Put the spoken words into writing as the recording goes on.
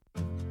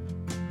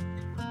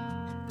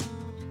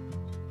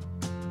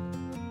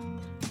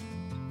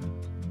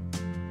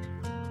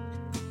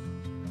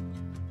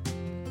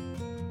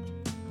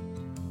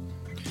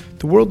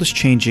The world is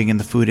changing in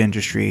the food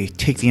industry.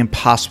 Take the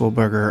Impossible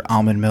Burger,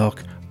 almond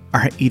milk.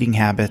 Our eating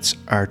habits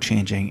are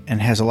changing and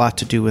it has a lot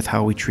to do with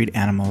how we treat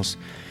animals.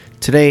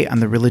 Today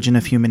on the Religion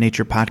of Human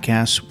Nature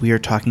podcast, we are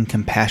talking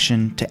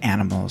compassion to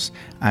animals.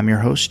 I'm your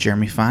host,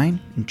 Jeremy Fine.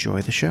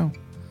 Enjoy the show.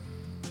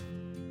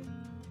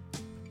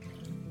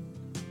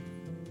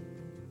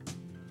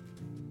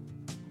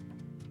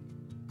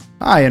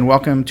 Hi, and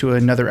welcome to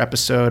another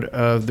episode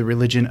of the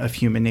Religion of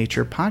Human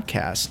Nature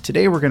podcast.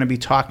 Today we're going to be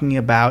talking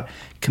about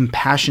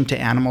compassion to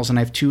animals, and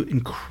I have two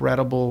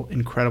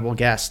incredible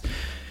guests.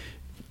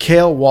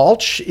 Kale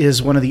Walch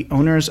is one of the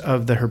owners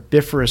of the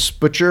Herbivorous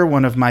Butcher,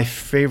 one of my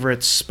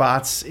favorite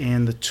spots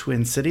in the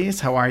Twin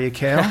Cities. How are you,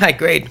 Kale? Hi,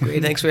 great.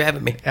 Thanks for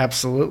having me.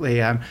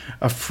 Absolutely. I'm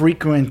a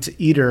frequent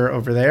eater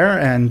over there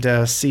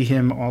and see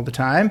him all the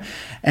time.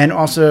 And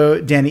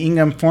also Dani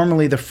Engum,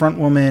 formerly the front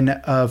woman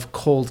of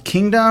Cold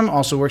Kingdom,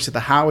 also works at The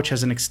How, which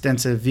has an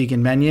extensive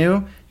vegan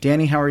menu.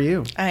 Dani, how are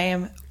you? I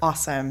am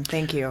awesome.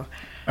 Thank you.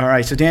 All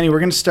right. So, Dani, we're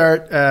going to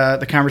start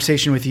the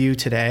conversation with you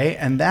today,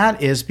 and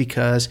that is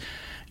because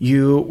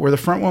you were the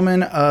front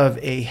woman of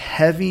a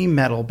heavy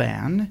metal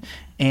band,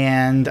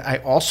 and I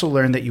also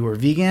learned that you were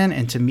vegan,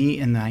 and to me,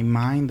 in my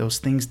mind, those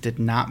things did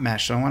not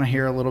mesh. So I want to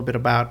hear a little bit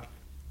about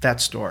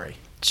that story.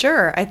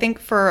 Sure. I think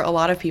for a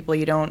lot of people,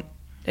 you don't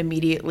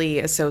immediately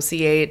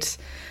associate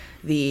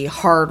the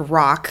hard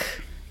rock,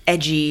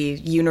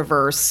 edgy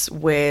universe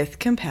with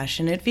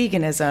compassionate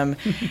veganism.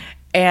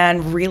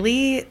 And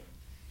really,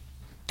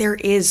 there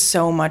is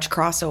so much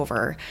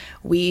crossover.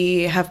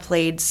 We have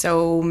played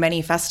so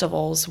many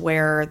festivals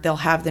where they'll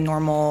have the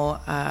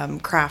normal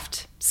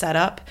craft set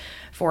up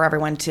for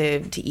everyone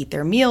to eat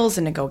their meals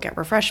and to go get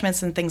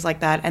refreshments and things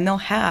like that. And they'll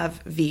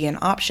have vegan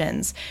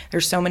options.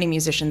 There's so many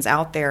musicians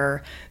out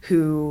there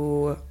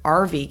who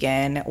are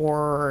vegan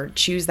or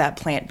choose that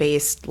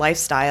plant-based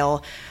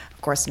lifestyle. Of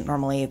course,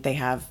 normally they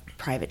have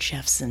private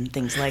chefs and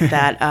things like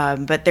that.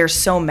 But there's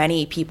so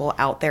many people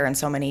out there and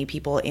so many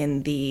people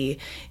in the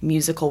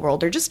musical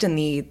world or just in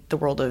the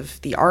world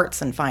of the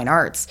arts and fine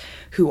arts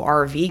who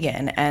are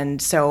vegan. And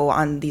so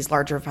on these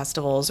larger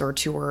festivals or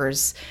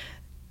tours,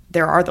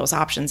 there are those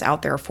options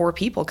out there for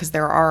people because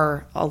there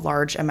are a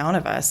large amount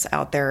of us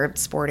out there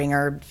sporting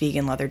our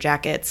vegan leather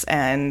jackets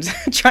and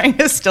trying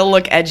to still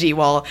look edgy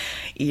while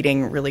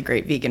eating really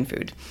great vegan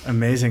food.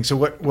 Amazing. So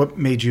what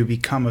made you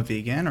become a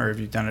vegan, or have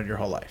you done it your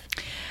whole life?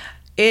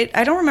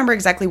 I don't remember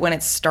exactly when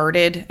it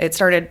started. It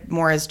started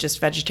more as just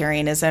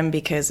vegetarianism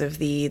because of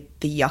the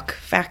yuck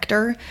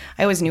factor.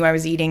 I always knew I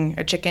was eating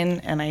a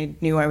chicken and I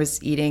knew I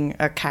was eating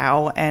a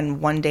cow.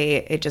 And one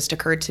day it just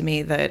occurred to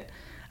me that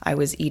I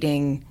was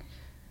eating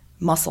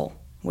muscle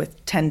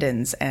with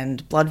tendons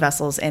and blood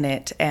vessels in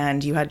it.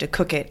 And you had to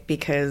cook it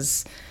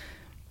because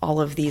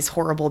all of these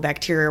horrible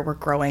bacteria were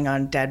growing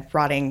on dead,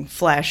 rotting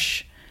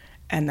flesh.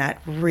 And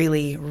that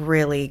really,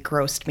 really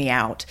grossed me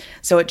out.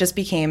 So it just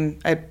became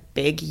a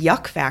big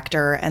yuck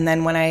factor. And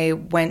then when I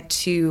went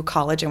to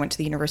college, I went to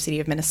the University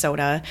of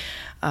Minnesota,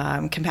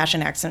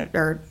 Compassionate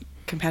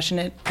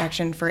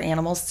Action for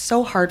Animals,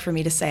 so hard for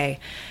me to say,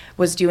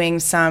 was doing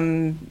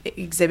some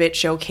exhibit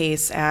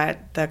showcase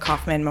at the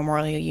Kauffman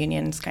Memorial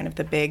Union. It's kind of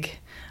the big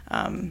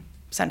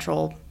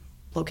central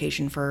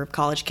location for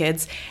college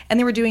kids. And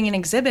they were doing an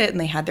exhibit and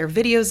they had their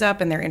videos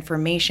up and their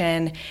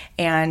information.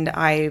 And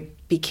I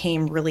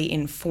became really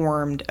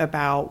informed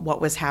about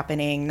what was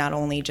happening, not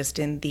only just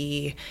in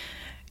the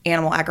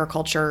animal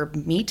agriculture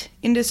meat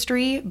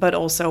industry, but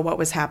also what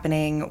was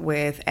happening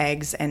with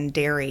eggs and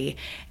dairy.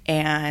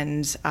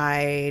 And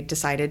I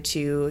decided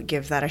to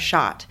give that a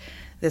shot.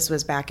 This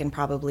was back in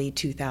probably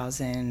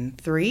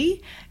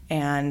 2003.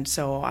 And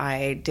so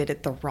I did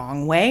it the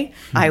wrong way.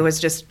 I was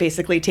just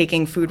basically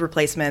taking food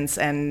replacements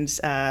and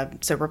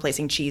so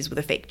replacing cheese with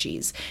a fake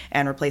cheese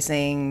and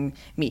replacing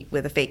meat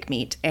with a fake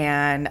meat.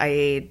 And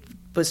I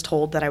was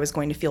told that I was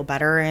going to feel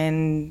better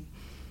in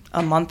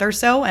a month or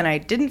so, and I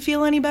didn't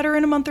feel any better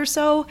in a month or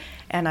so.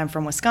 And I'm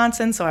from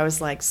Wisconsin, so I was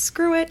like,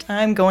 screw it,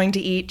 I'm going to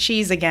eat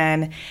cheese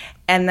again.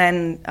 And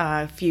then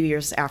a few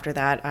years after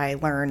that, I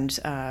learned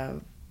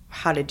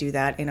how to do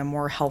that in a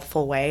more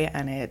healthful way,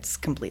 and it's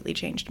completely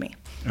changed me.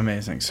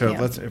 Amazing. So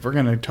if we're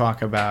going to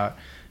talk about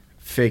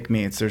fake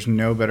meats, there's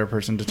no better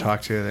person to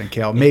talk to than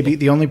Kale. Maybe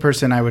the only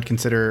person I would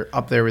consider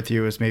up there with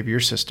you is maybe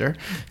your sister.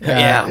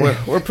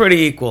 We're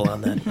pretty equal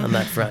on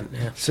that front.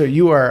 Yeah. So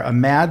you are a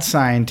mad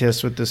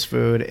scientist with this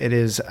food. It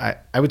is,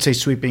 I would say,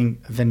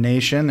 sweeping the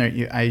nation.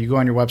 You go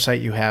on your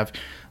website, you have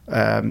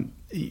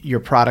your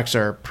products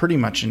are pretty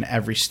much in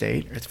every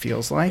state, it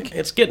feels like.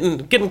 It's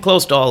getting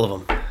close to all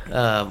of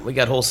them. We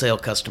got wholesale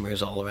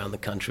customers all around the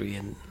country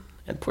and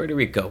Puerto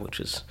Rico, which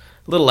is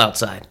a little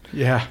outside.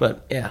 Yeah.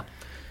 But yeah.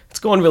 It's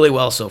going really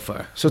well so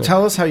far. So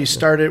tell us how you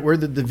started. Where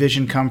did the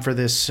vision come for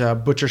this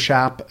butcher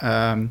shop?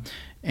 Lead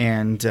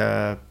us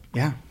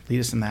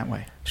in that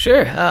way.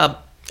 Sure.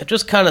 It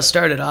just kind of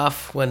started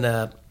off when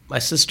my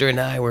sister and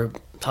I were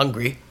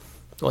hungry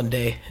one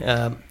day.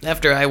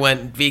 After I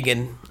went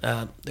vegan,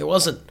 there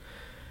wasn't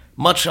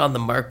much on the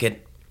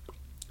market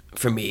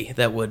for me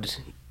that would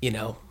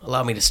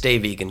allow me to stay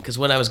vegan. Because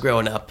when I was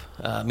growing up,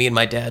 me and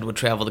my dad would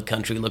travel the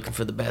country looking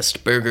for the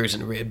best burgers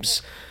and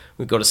ribs.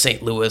 We'd go to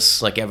St.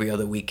 Louis like every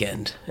other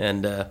weekend.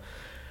 And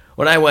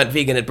when I went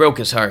vegan, it broke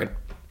his heart.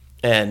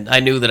 And I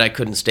knew that I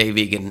couldn't stay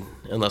vegan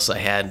unless I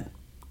had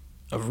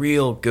a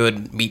real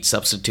good meat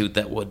substitute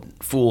that would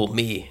fool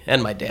me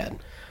and my dad.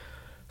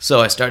 So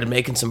I started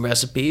making some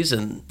recipes,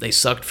 and they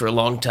sucked for a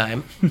long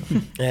time.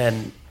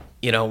 And,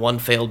 one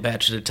failed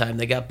batch at a time,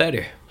 they got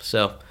better.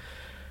 So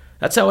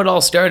that's how it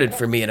all started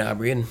for me and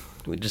Aubrey, and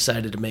we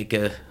decided to make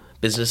a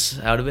business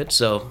out of it.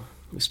 So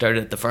we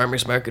started at the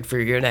farmer's market for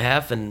a year and a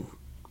half, and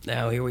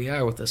now here we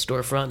are with a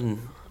storefront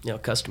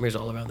and, customers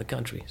all around the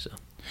country.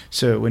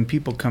 So when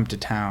people come to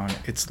town,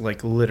 it's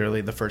like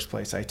literally the first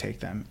place I take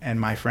them. And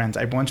my friends,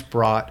 I once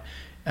brought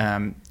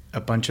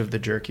a bunch of the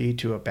jerky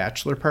to a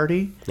bachelor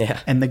party,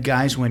 and the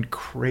guys went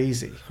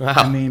crazy. Wow.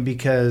 I mean,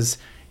 because,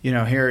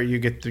 here you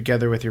get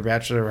together with your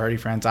bachelor party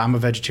friends. I'm a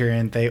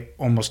vegetarian. They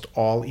almost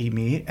all eat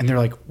meat. And they're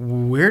like,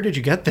 where did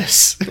you get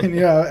this? And,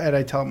 and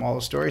I tell them all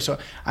the story. So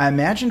I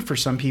imagine for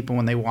some people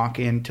when they walk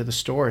into the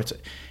store,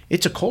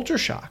 it's a culture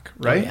shock,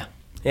 right? Oh,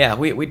 yeah.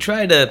 We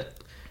try to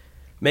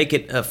make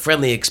it a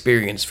friendly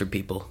experience for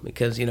people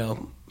because,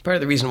 part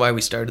of the reason why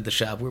we started the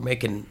shop, we're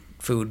making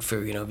food for,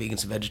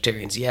 vegans and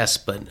vegetarians, yes,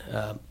 but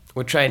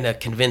we're trying to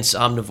convince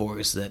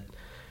omnivores that,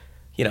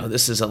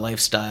 this is a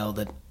lifestyle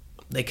that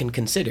they can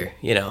consider,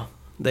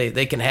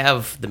 They can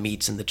have the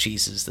meats and the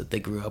cheeses that they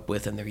grew up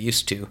with and they're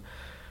used to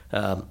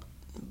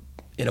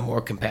in a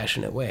more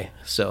compassionate way.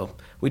 So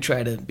we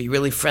try to be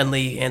really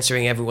friendly,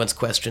 answering everyone's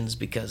questions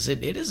because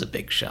it is a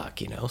big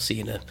shock,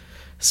 seeing a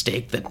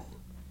steak that...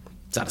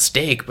 It's not a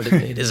steak, but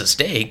it is a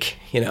steak,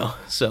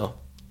 So,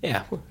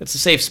 yeah, it's a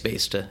safe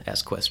space to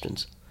ask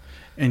questions.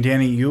 And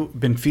Dani, you've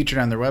been featured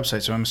on their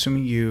website, so I'm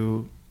assuming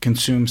you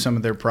consume some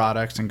of their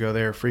products and go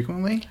there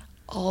frequently?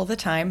 All the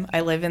time. I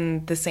live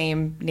in the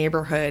same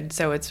neighborhood,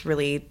 so it's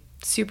really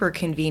super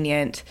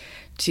convenient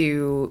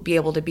to be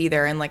able to be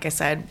there. And like I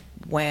said,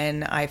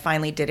 when I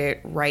finally did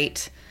it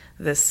right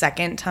the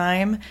second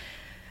time,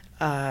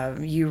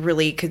 you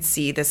really could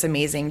see this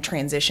amazing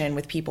transition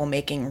with people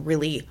making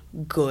really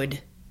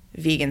good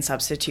vegan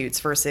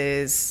substitutes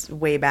versus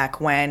way back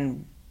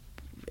when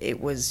it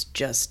was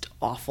just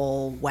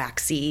awful,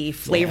 waxy,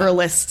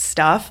 flavorless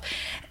stuff.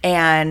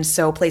 And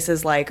so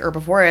places like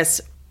Herbivorous,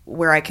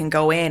 where I can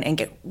go in and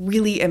get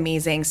really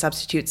amazing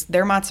substitutes.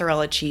 Their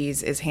mozzarella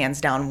cheese is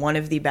hands down one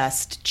of the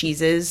best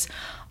cheeses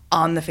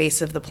on the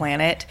face of the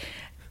planet.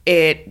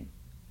 I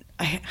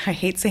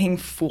hate saying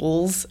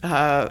fools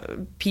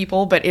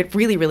people, but it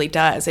really, really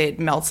does. It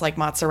melts like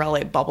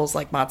mozzarella. It bubbles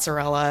like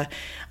mozzarella.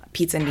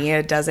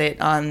 Pizzeria does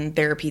it on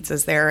their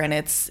pizzas there, and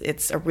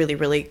it's a really,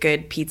 really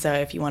good pizza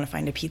if you want to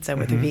find a pizza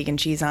with a vegan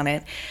cheese on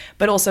it.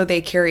 But also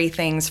they carry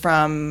things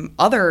from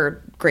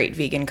other great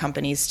vegan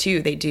companies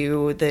too. They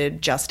do the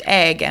Just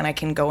Egg, and I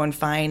can go and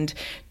find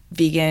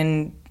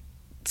vegan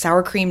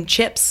sour cream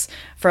chips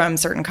from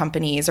certain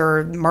companies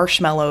or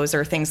marshmallows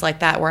or things like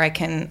that where I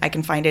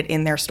can find it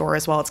in their store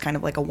as well. It's kind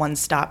of like a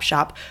one-stop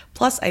shop.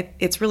 Plus,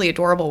 it's really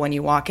adorable when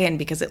you walk in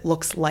because it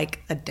looks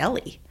like a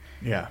deli.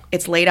 Yeah.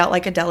 It's laid out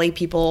like a deli.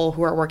 People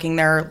who are working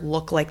there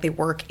look like they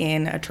work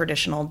in a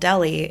traditional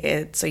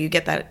deli. So you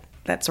get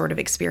that sort of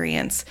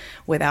experience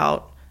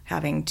without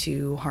having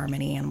to harm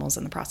any animals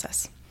in the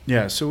process.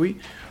 Yeah, so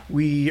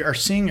we are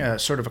seeing a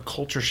sort of a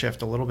culture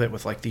shift a little bit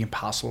with like the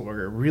Impossible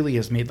Burger. It really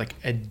has made like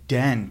a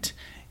dent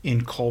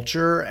in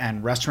culture,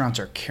 and restaurants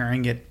are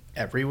carrying it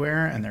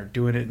everywhere, and they're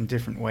doing it in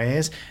different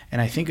ways.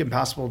 And I think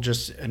Impossible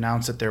just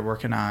announced that they're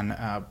working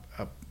on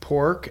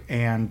pork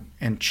and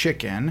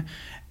chicken,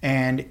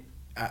 and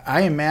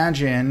I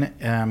imagine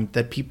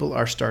that people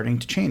are starting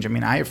to change. I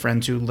mean, I have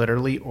friends who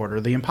literally order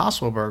the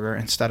Impossible Burger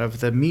instead of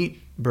the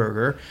meat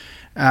burger.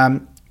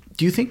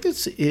 Do you think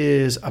this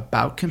is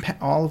about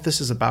all of this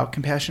is about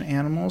compassionate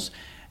animals?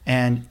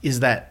 And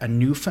is that a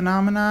new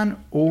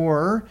phenomenon,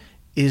 or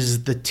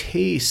is the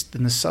taste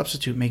and the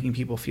substitute making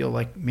people feel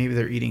like maybe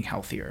they're eating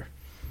healthier?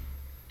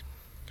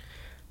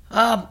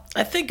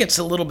 I think it's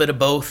a little bit of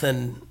both,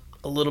 and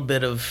a little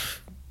bit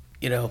of,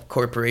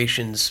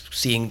 corporations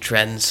seeing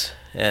trends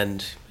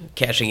and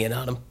cashing in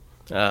on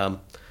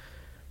them.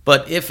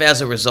 But if as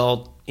a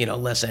result,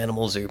 less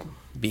animals are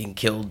being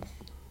killed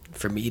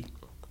for meat,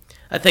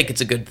 I think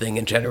it's a good thing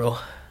in general.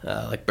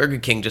 Like Burger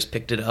King just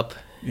picked it up,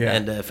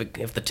 and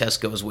if the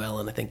test goes well,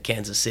 and I think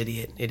Kansas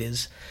City it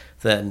is,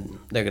 then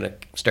they're going to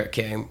start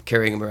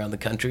carrying them around the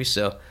country.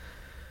 So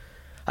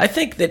I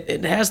think that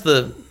it has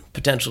the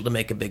potential to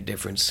make a big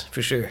difference,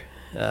 for sure.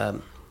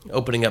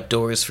 Opening up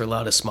doors for a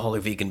lot of smaller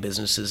vegan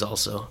businesses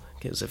also,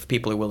 because if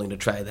people are willing to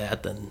try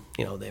that, then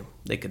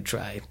they could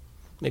try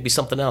maybe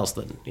something else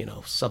that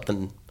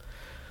something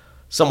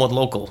someone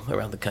local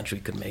around the country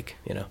could make.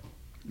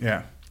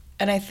 Yeah.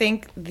 And I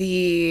think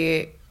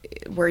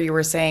where you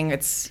were saying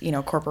it's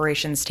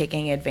corporations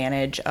taking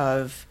advantage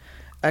of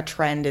a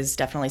trend is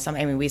definitely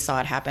something. I mean, we saw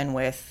it happen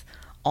with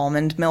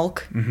almond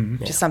milk.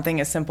 Just something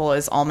as simple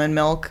as almond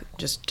milk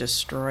just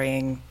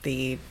destroying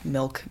the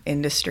milk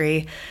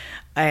industry.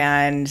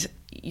 And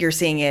you're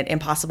seeing it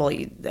impossible.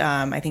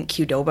 I think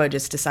Qdoba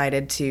just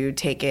decided to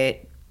take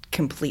it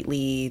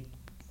completely.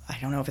 I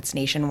don't know if it's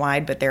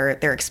nationwide, but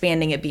they're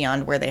expanding it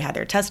beyond where they had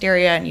their test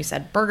area. And you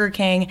said Burger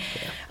King.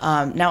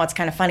 Yeah. Now it's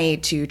kind of funny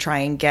to try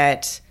and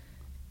get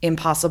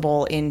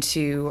Impossible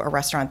into a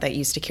restaurant that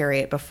used to carry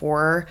it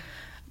before.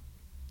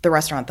 The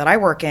restaurant that I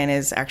work in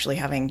is actually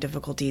having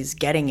difficulties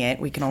getting it.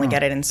 We can only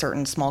get it in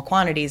certain small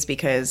quantities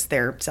because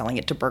they're selling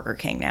it to Burger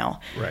King now.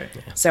 Right.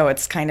 Yeah. So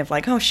it's kind of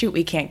like, oh shoot,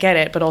 we can't get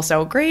it, but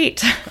also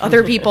great.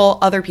 Other people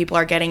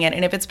are getting it.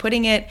 And if it's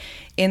putting it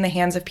in the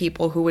hands of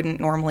people who wouldn't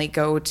normally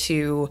go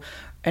to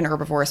an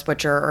Herbivorous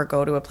Butcher or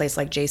go to a place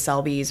like J.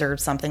 Selby's or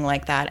something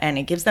like that, and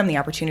it gives them the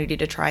opportunity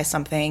to try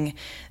something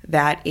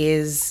that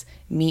is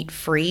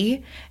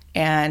meat-free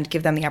and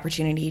give them the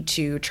opportunity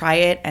to try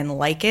it and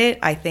like it,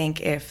 I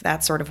think if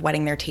that's sort of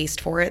whetting their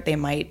taste for it, they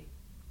might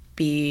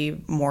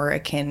be more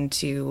akin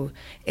to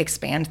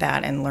expand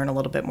that and learn a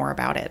little bit more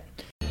about it.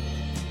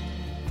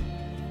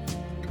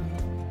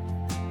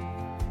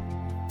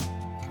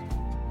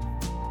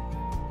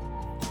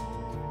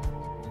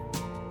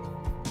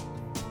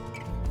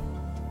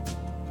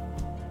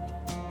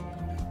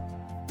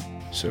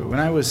 So when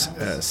I was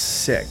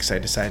 6, I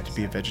decided to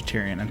be a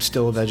vegetarian. I'm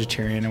still a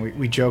vegetarian, and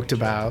we joked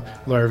about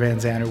Laura Van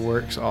Zandt, who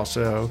works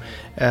also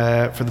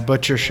for the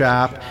butcher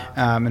shop,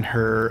 and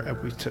her.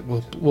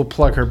 We'll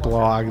plug her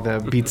blog,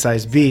 the Beat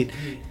Size Beat.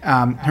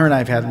 Her and I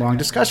have had long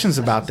discussions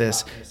about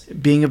this.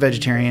 Being a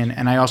vegetarian,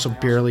 and I also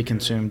barely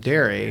consume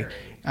dairy,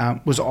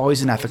 was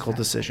always an ethical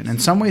decision. In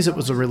some ways, it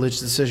was a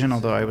religious decision,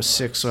 although I was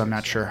 6, so I'm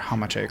not sure how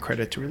much I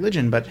accredit to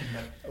religion. But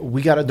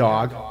we got a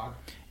dog.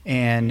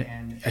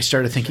 And I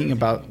started thinking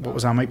about what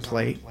was on my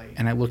plate,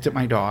 and I looked at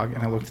my dog,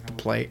 and I looked at the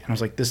plate, and I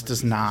was like, this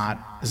is not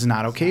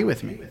okay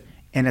with me.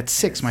 And at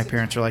 6, my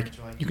parents were like,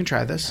 you can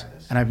try this.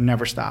 And I've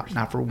never stopped,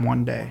 not for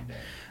one day,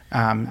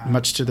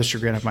 much to the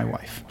chagrin of my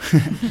wife.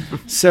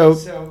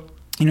 So,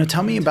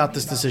 tell me about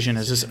this decision.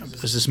 Is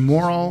this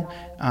moral?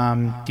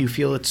 Do you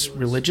feel it's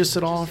religious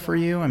at all for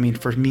you? I mean,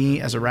 for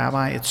me as a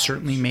rabbi, it's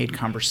certainly made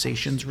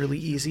conversations really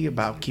easy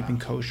about keeping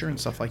kosher and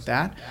stuff like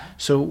that.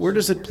 So where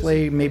does it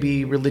play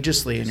maybe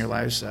religiously in your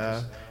lives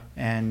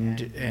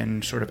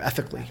and sort of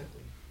ethically?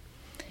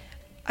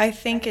 I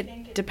think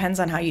it depends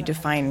on how you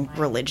define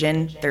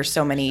religion. There's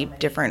so many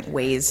different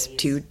ways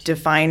to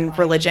define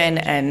religion,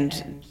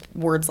 and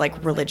words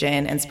like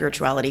religion and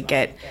spirituality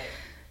get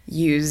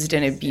used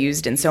and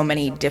abused in so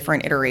many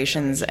different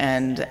iterations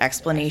and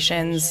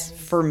explanations.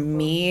 For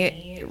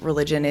me,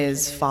 religion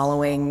is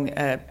following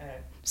a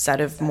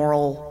set of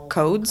moral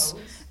codes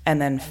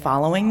and then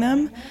following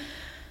them.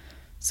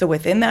 So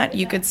within that,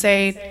 you could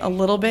say a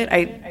little bit.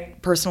 I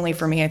personally,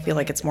 for me, I feel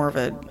like it's more of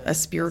a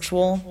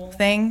spiritual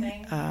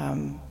thing.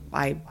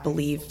 I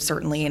believe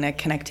certainly in a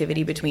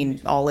connectivity between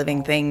all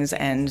living things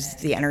and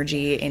the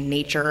energy in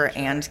nature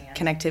and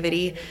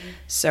connectivity.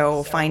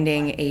 So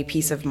finding a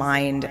peace of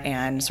mind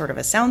and sort of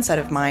a sound set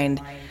of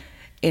mind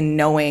in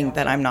knowing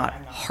that I'm not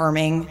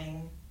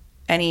harming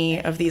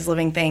any of these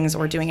living things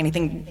or doing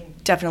anything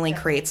definitely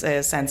creates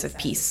a sense of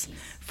peace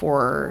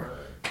for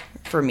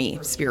me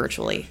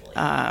spiritually.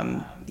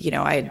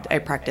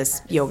 I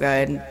practice yoga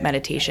and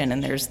meditation,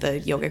 and there's the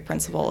yogic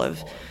principle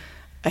of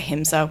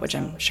ahimsa, which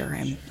I'm sure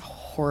I'm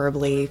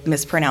horribly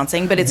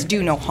mispronouncing, but it's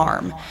do no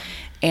harm.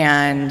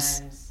 And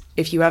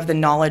if you have the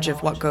knowledge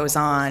of what goes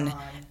on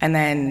and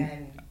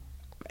then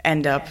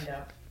end up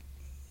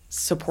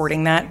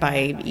supporting that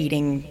by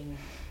eating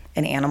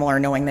an animal or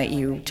knowing that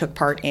you took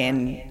part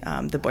in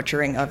the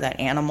butchering of that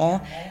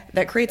animal,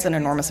 that creates an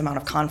enormous amount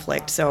of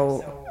conflict.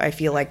 So I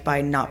feel like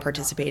by not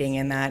participating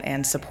in that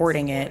and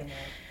supporting it,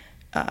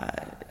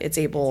 I'm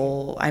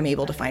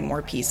able to find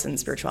more peace and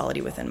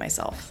spirituality within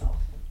myself.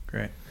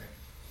 Great.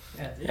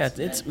 Yeah,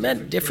 it's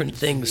meant different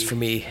things for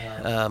me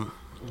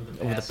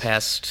over the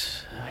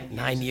past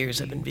 9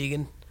 years I've been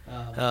vegan.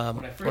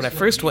 When I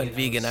first went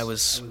vegan, I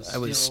was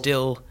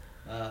still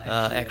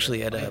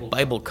actually at a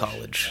Bible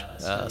college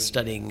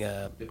studying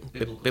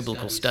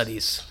biblical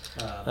studies,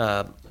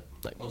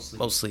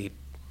 mostly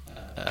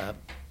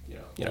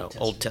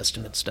Old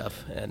Testament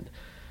stuff. And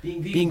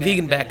being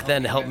vegan back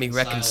then helped me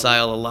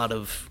reconcile a lot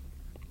of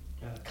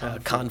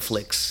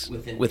conflicts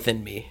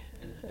within me,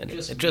 and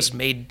it just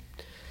made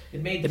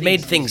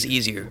things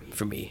easier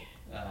for me,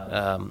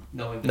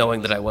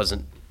 knowing that I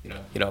wasn't,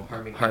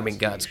 harming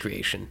God's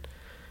creation.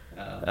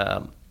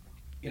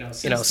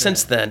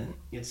 Since then,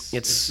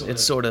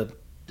 it's sort of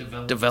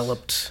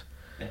developed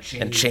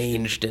and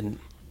changed, and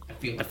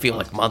I feel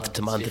like month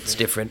to month it's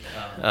different.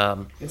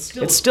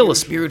 It's still a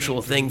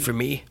spiritual thing for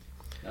me.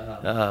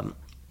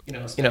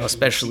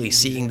 Especially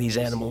seeing these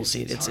animals.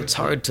 It's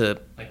hard to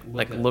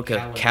look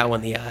a cow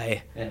in the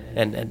eye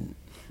and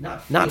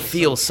not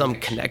feel some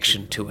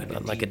connection to it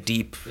on like a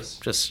deep,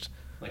 just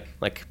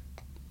like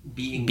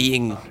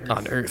being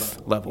on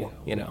Earth level.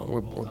 We're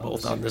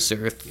both on this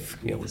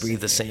Earth. We breathe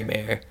the same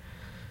air.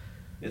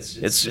 It's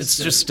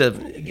just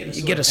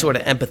you get a sort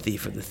of empathy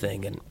for the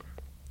thing, and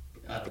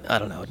I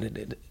don't know.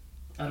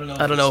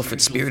 I don't know if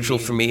it's spiritual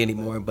for me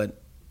anymore,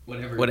 but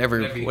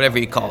whatever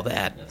you call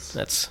that.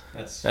 That's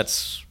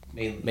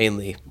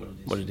mainly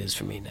what it is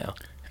for me now.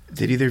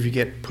 Did either of you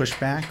get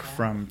pushback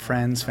from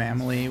friends,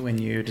 family when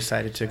you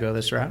decided to go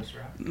this route?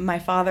 My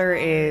father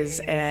is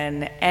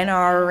an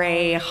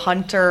NRA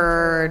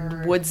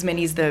hunter, woodsman.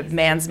 He's the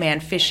man's man,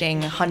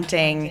 fishing,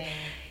 hunting.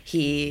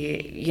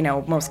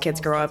 Most kids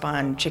grow up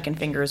on chicken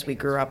fingers. We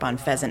grew up on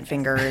pheasant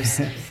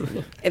fingers.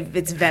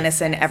 It's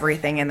venison,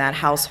 everything in that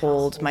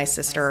household. My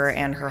sister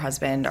and her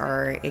husband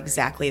are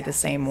exactly the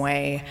same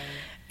way.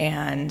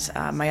 And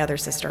my other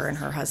sister and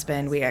her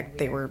husband,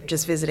 they were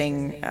just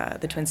visiting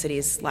the Twin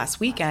Cities last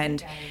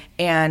weekend,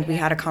 and we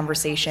had a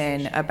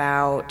conversation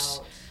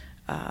about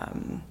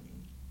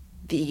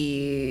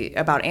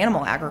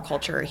animal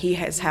agriculture. He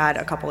has had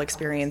a couple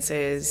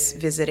experiences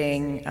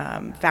visiting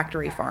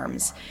factory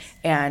farms,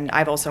 and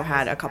I've also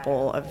had a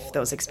couple of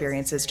those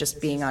experiences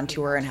just being on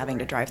tour and having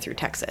to drive through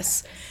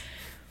Texas,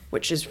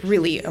 which is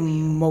really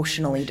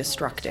emotionally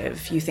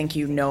destructive. You think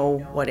you know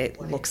what it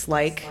looks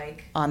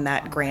like on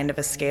that grand of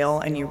a scale,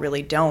 and you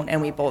really don't.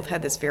 And we both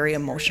had this very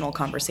emotional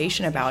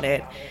conversation about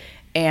it.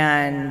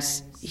 And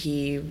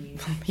he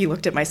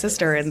looked at my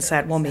sister and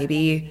said, well,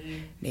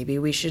 maybe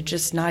we should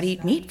just not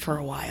eat meat for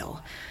a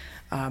while.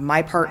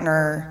 My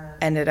partner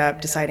ended up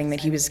deciding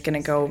that he was going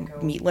to go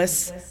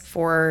meatless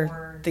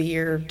for the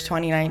year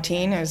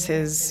 2019. It was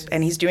his,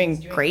 and he's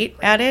doing great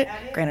at it.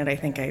 Granted, I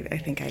think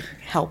I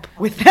help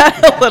with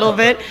that a little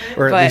bit.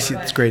 Or at least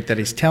it's great that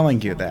he's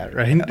telling you that,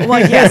 right?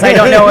 Well, yes, I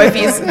don't know if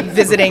he's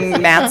visiting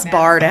Matt's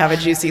bar to have a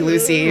Juicy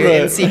Lucy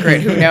in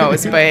secret. Who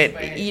knows? But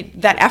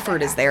that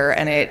effort is there,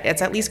 and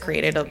it's at least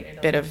created a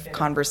bit of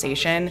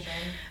conversation.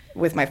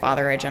 With my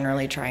father, I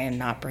generally try and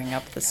not bring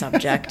up the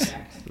subject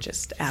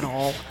just at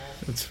all.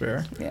 That's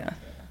fair. Yeah.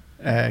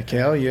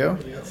 Kale, you?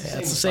 Yeah, it's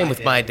the same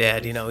with my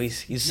dad.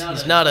 He's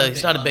not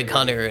a big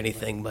hunter or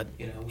anything, but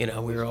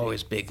we were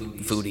always big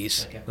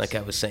foodies, like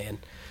I was saying.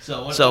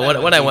 So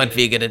when I went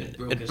vegan,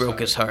 it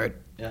broke his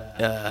heart.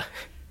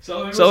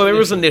 So there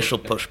was initial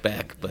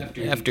pushback, but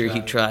after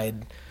he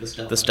tried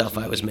the stuff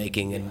I was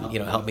making and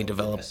helped me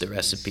develop the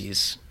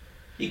recipes,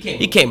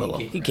 he came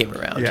along. He came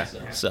around. Yeah.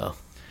 So.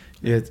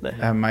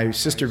 My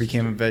sister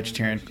became a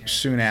vegetarian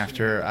soon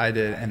after I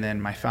did, and then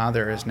my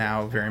father is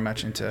now very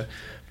much into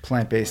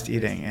plant-based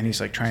eating, and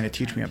he's like trying to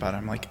teach me about it.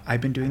 I'm like,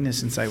 I've been doing this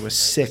since I was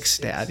 6,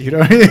 Dad.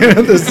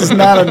 This is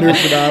not a new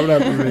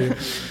phenomenon for me.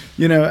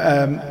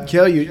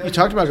 Kale, you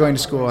talked about going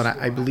to school, and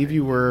I believe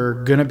you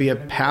were going to be a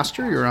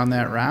pastor. You were on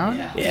that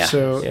route.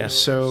 Yeah.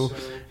 So,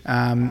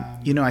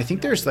 I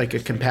think there's like a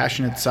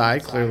compassionate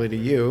side clearly to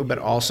you, but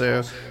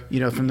also,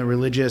 from the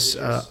religious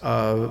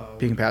of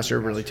being a pastor,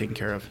 really taking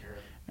care of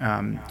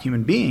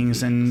human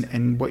beings,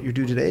 and what you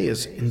do today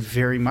is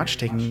very much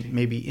taking,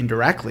 maybe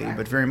indirectly,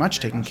 but very much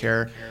taking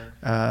care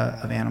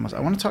of animals. I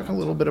want to talk a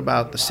little bit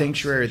about the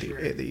sanctuary,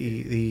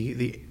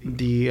 the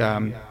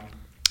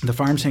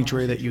farm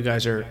sanctuary that you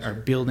guys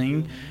are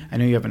building. I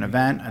know you have an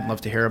event. I'd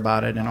love to hear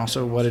about it, and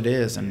also what it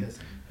is and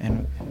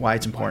why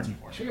it's important.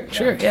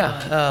 Sure.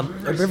 Yeah.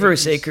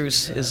 Herbivorous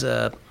Acres is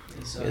our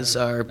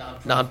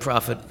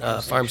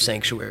nonprofit farm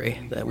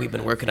sanctuary that we've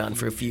been working on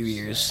for a few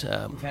years.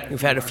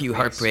 We've had a few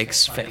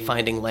heartbreaks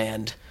finding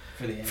land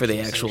for the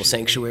actual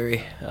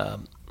sanctuary.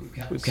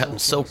 We've gotten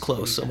so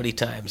close so many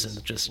times,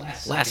 and just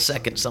last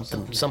second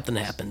something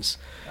happens.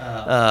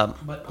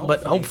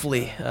 But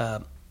hopefully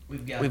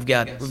we've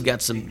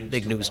got some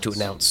big news to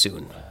announce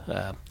soon.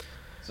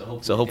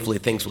 So hopefully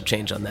things will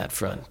change on that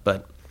front.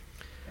 But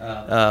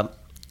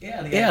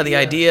the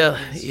idea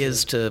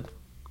is to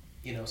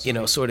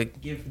sort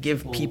of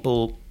give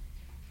people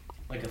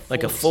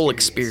like a full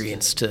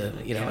experience to,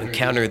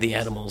 encounter the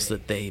animals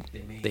that they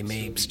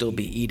may still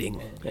be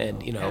eating,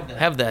 and,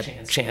 have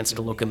that chance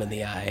to look them in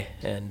the eye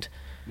and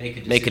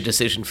make a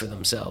decision for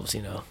themselves,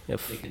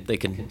 if they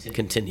can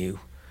continue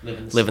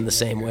living the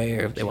same way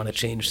or if they want to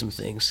change some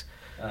things.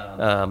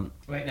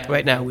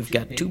 Right now we've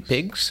got 2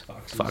 pigs,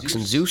 Fox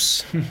and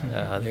Zeus.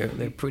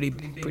 They're pretty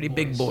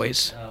big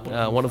boys.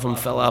 One of them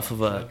fell off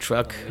of a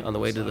truck on the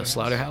way to the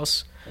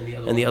slaughterhouse,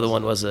 and the other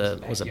one was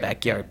a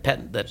backyard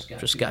pet that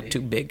just got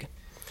too big.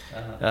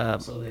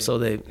 So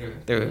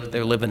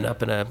they're living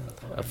up in a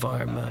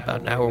farm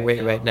about an hour away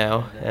right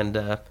now,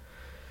 and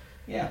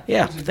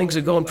things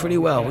are going pretty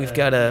well. We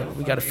got a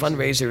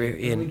fundraiser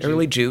in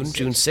early June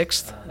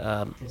 6th.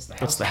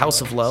 It's the House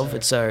of Love.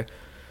 It's our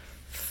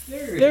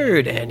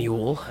 3rd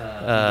annual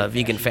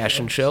vegan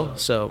fashion show.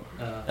 So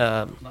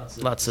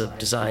lots of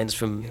designs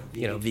from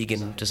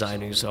vegan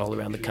designers all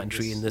around the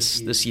country. And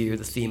this year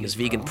the theme is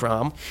vegan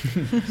prom.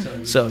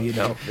 So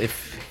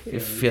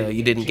if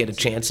you didn't get a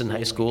chance in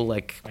high school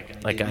like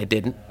I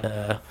didn't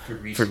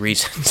for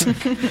reasons,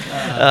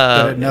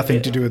 that had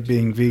nothing to do with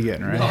being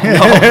vegan, right?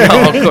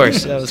 No, of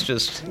course, that was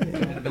just,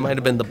 it might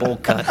have been the bowl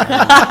cut.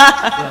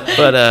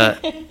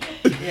 But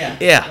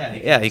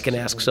you can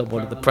ask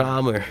someone at the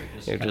prom or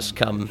just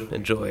come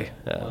enjoy.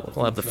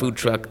 We'll have the food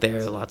truck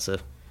there, lots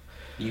of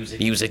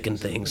music and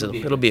things.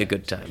 It'll be a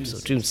good time. So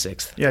June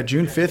 6th. Yeah,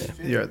 June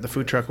 5th, the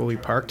food truck will be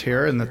parked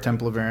here in the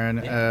Temple of Aaron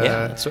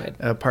that's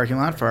right. Parking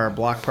lot for our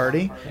block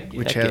party,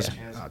 which Heck has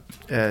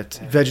it's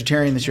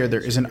vegetarian this year. There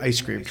is an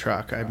ice cream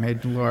truck. I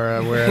made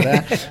Laura aware of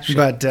that.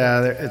 But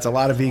it's a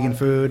lot of vegan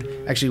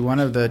food. Actually, one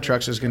of the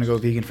trucks is going to go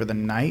vegan for the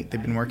night.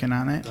 They've been working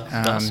on it.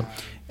 Awesome.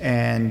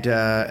 And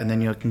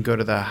then you can go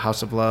to the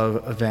House of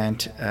Love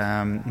event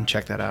and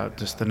check that out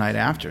just the night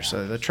after.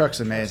 So the truck's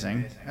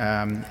amazing.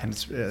 And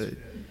it's...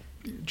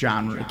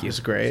 John is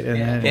great.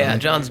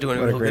 And John's doing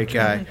what a great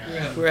guy.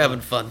 We're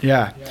having fun.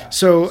 Yeah.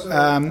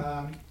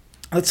 So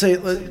let's say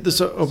this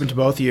is open to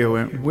both of you.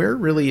 Where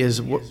really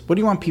is what do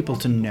you want people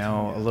to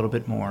know a little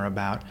bit more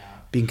about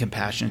being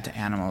compassionate to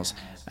animals?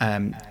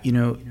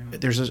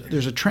 There's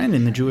a trend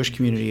in the Jewish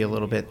community a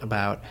little bit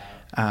about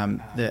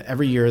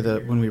every year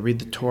when we read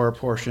the Torah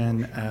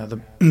portion,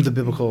 the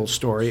biblical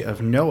story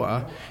of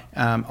Noah,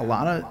 a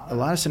lot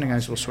of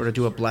synagogues will sort of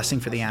do a blessing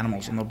for the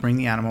animals, and they'll bring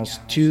the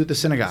animals to the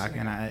synagogue.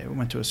 And I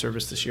went to a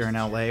service this year in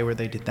LA where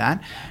they did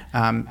that.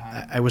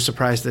 I was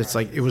surprised that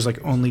it was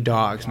like only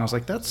dogs, and I was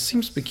like, that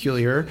seems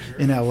peculiar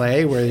in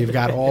LA where you've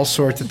got all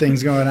sorts of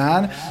things going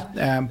on,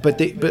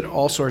 but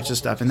all sorts of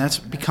stuff, and that's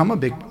become a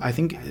big. I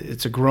think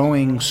it's a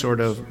growing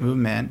sort of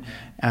movement.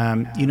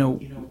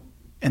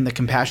 And the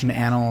compassion to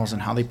animals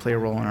and how they play a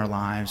role in our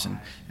lives, and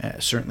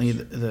certainly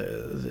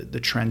the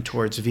trend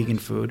towards vegan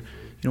food.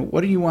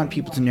 What do you want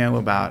people to know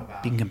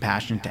about being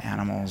compassionate to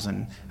animals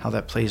and how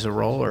that plays a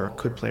role or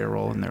could play a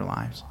role in their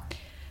lives?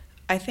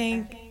 I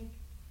think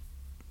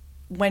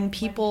when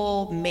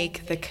people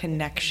make the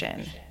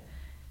connection,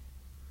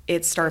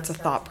 it starts a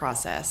thought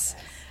process.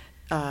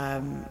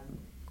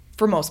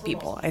 For most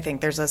people, I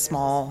think there's a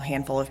small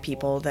handful of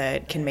people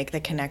that can make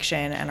the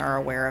connection and are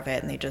aware of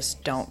it, and they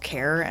just don't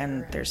care,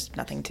 and there's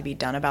nothing to be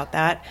done about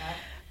that.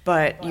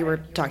 But you were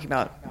talking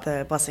about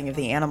the blessing of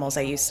the animals.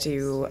 I used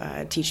to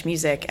teach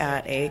music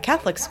at a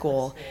Catholic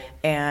school,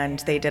 and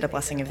they did a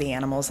blessing of the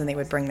animals, and they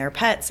would bring their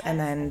pets and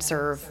then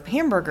serve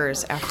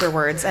hamburgers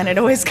afterwards. And it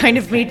always kind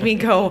of made me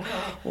go,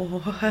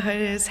 what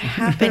is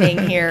happening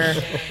here?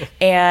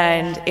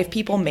 And if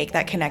people make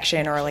that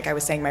connection, or like I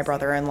was saying, my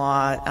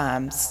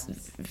brother-in-law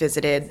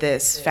visited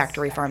this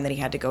factory farm that he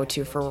had to go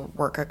to for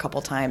work a couple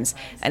times,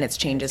 and it's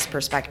changed his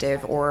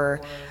perspective.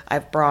 Or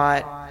I've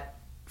brought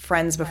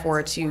friends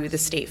before to the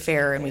state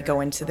fair, and we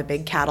go into the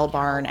big cattle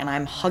barn, and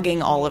I'm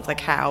hugging all of the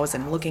cows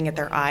and looking at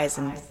their eyes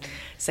and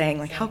saying,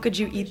 like, how could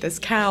you eat this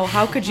cow?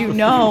 How could you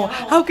know?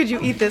 How could you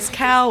eat this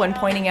cow? And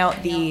pointing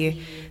out the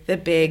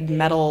big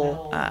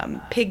metal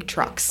pig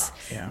trucks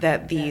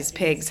that these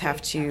pigs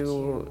have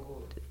to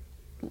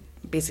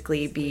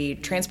basically be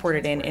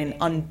transported in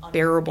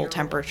unbearable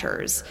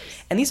temperatures.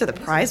 And these are the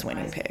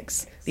prize-winning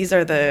pigs. These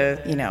are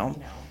the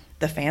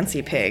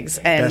fancy pigs,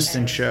 and best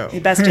in show,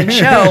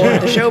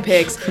 the show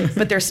pigs,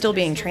 but they're still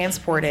being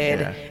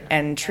transported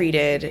and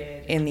treated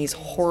in these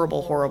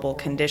horrible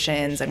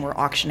conditions, and we're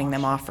auctioning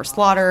them off for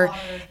slaughter.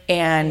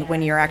 And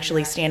when you're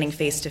actually standing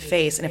face to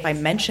face, and if I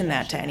mention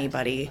that to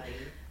anybody,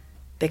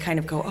 they kind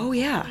of go, oh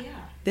yeah,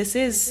 that's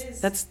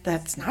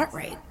not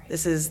right.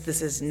 This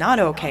is not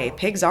okay.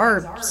 Pigs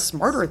are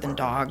smarter than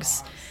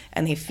dogs,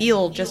 and they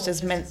feel just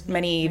as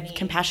many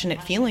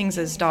compassionate feelings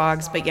as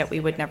dogs, but yet we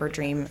would never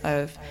dream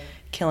of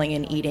killing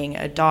and eating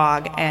a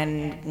dog.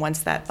 And once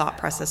that thought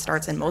process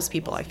starts in most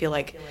people, I feel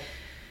like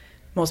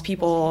most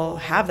people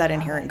have that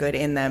inherent good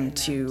in them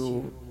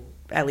to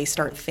at least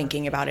start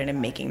thinking about it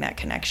and making that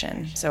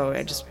connection. So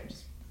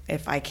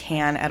if I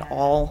can at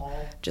all,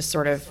 just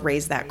sort of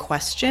raise that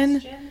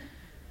question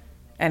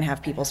and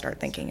have people start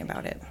thinking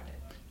about it.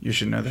 You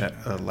should know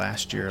that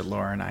last year,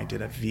 Laura and I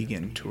did a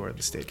vegan tour of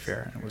the state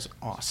fair, and it was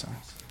awesome.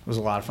 It was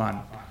a lot of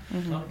fun.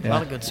 Mm-hmm. A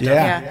lot of good stuff.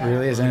 Yeah, it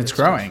really is, and it's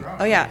growing.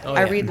 Oh yeah,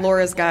 I read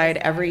Laura's guide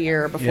every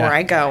year before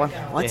I go.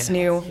 What's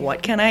new?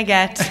 What can I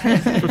get?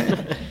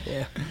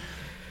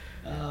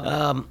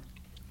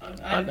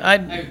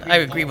 I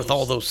agree with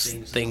all those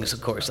things,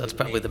 of course. That's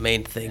probably the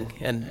main thing.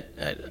 And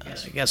I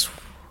guess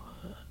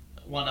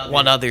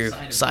one other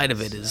side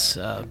of it is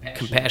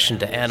compassion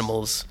to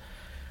animals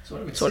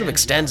sort of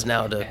extends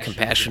now to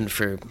compassion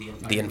for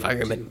the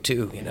environment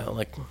too,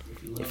 like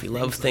if you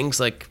love things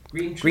like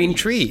green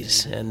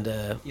trees and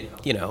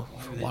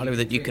water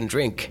that you can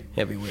drink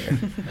everywhere,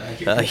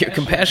 your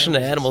compassion to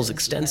animals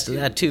extends to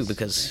that too,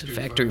 because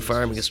factory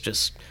farming is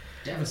just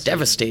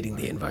devastating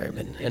the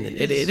environment, and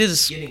it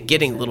is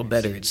getting a little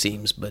better, it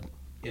seems, but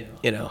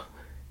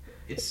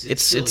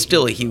it's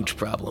still a huge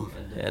problem.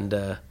 And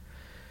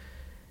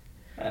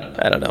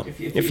I don't know,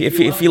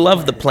 if you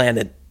love the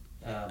planet,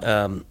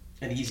 an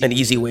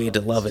easy way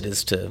to love it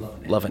is to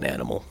love an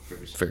animal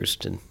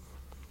first, and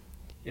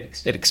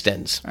it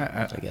extends,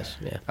 I guess.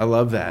 Yeah, I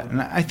love that,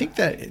 and I think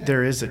that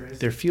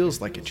there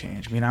feels like a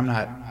change. I mean, I'm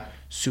not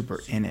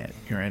super in it,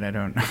 right? I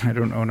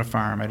don't own a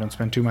farm. I don't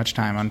spend too much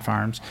time on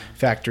farms,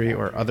 factory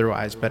or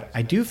otherwise. But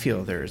I do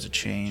feel there is a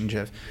change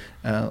of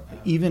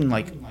even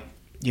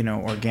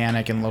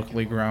organic and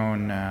locally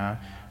grown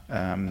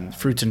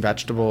fruits and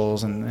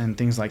vegetables and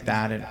things like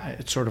that.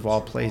 It sort of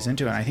all plays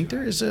into it. And I think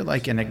there is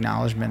an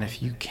acknowledgement,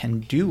 if you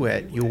can do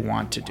it, you'll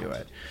want to do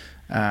it.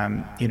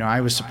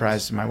 I was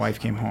surprised. My wife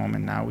came home,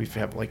 and now we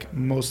have like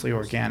mostly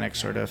organic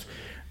sort of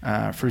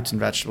fruits and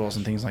vegetables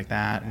and things like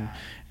that.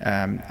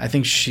 And I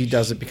think she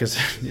does it because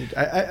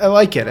I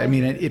like it. I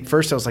mean, at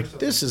first I was like,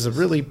 this is a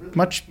really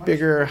much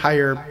bigger,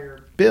 higher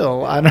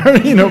bill on our,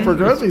 for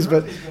groceries,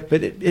 but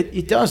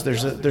it does.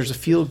 There's a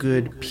feel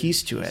good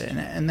piece to it,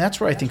 and that's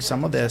where I think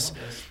some of this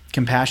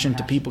compassion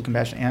to people,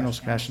 compassion to animals,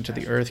 compassion to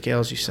the earth, Kale,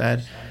 as you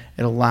said,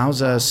 it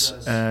allows us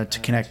to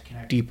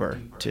connect deeper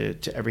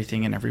to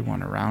everything and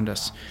everyone around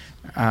us.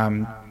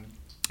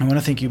 I want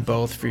to thank you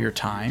both for your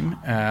time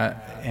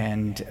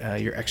and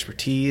your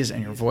expertise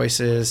and your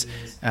voices.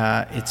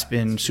 It's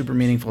been super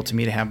meaningful to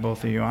me to have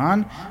both of you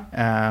on,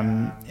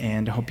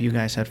 and I hope you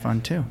guys had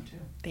fun too.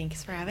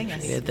 Thanks for having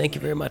us. Yeah, thank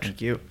you very much. Thank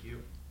you.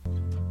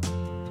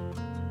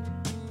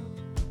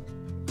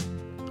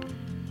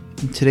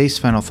 In today's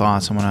final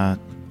thoughts, I want to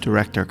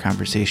direct our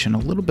conversation a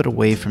little bit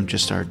away from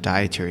just our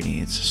dietary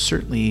needs.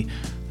 Certainly,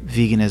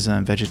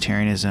 veganism,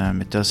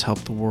 vegetarianism, it does help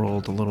the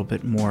world a little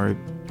bit more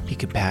be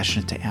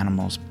compassionate to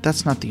animals, but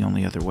that's not the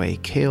only other way.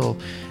 Kale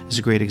is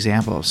a great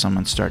example of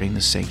someone starting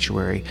the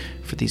sanctuary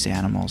for these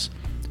animals.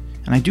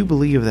 And I do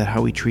believe that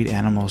how we treat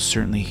animals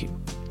certainly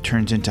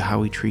turns into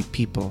how we treat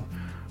people.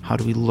 How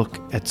do we look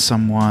at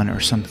someone or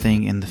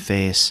something in the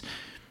face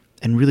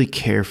and really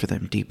care for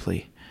them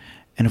deeply?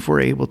 And if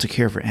we're able to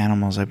care for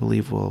animals, I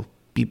believe we'll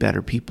be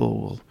better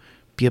people, we'll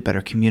be a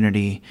better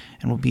community,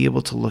 and we'll be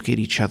able to look at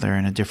each other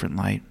in a different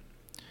light.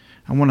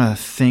 I want to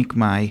thank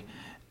my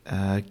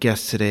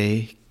guests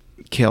today,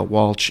 Kale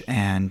Walch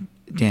and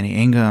Dani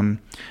Engum.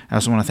 I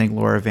also want to thank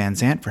Laura Van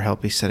Zant for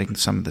helping setting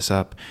some of this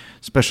up.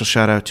 Special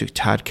shout out to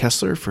Todd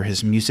Kessler for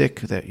his music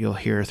that you'll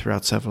hear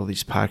throughout several of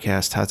these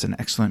podcasts. Todd's an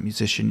excellent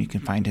musician. You can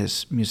find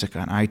his music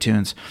on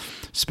iTunes.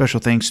 Special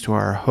thanks to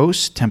our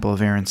host, Temple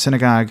of Aaron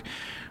Synagogue.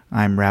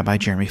 I'm Rabbi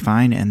Jeremy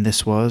Fine, and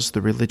this was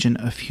the Religion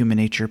of Human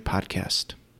Nature podcast.